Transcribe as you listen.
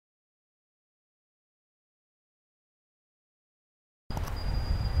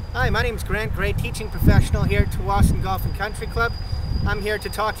Hi, my name is Grant Gray, teaching professional here at Tsawwassen Golf and Country Club. I'm here to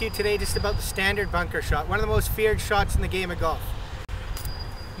talk to you today just about the standard bunker shot, one of the most feared shots in the game of golf.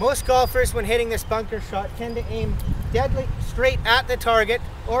 Most golfers, when hitting this bunker shot, tend to aim deadly straight at the target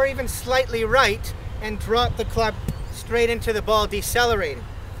or even slightly right and drop the club straight into the ball, decelerating.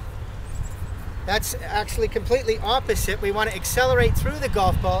 That's actually completely opposite. We want to accelerate through the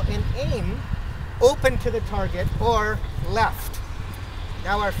golf ball and aim open to the target or left.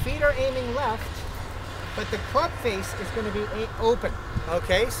 Now our feet are aiming left, but the club face is going to be open.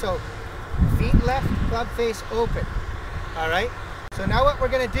 Okay, so feet left, club face open. All right, so now what we're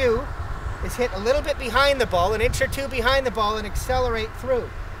going to do is hit a little bit behind the ball, an inch or two behind the ball, and accelerate through.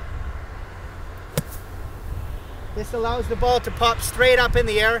 This allows the ball to pop straight up in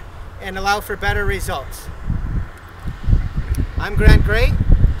the air and allow for better results. I'm Grant Gray,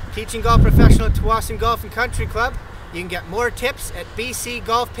 teaching golf professional at Tsawwassen Golf and Country Club. You can get more tips at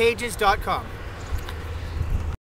bcgolfpages.com.